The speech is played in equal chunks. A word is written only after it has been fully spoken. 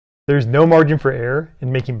There's no margin for error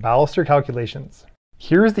in making baluster calculations.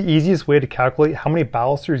 Here is the easiest way to calculate how many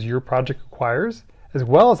balusters your project requires, as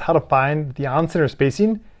well as how to find the on-center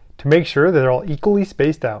spacing to make sure that they're all equally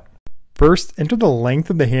spaced out. First, enter the length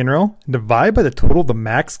of the handrail and divide by the total of the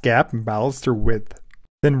max gap in baluster width.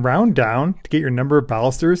 Then round down to get your number of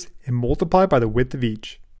balusters and multiply by the width of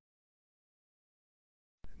each.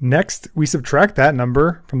 Next, we subtract that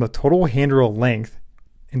number from the total handrail length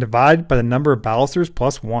and divide by the number of balusters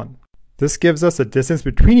plus 1. This gives us the distance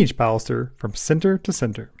between each baluster from center to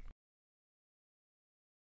center.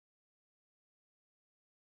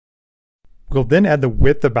 We'll then add the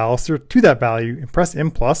width of baluster to that value and press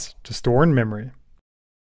M+ to store in memory.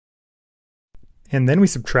 And then we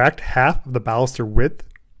subtract half of the baluster width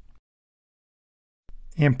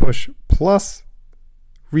and push plus,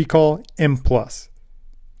 recall M+.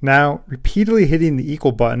 Now, repeatedly hitting the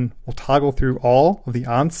equal button will toggle through all of the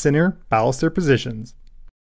on-center baluster positions.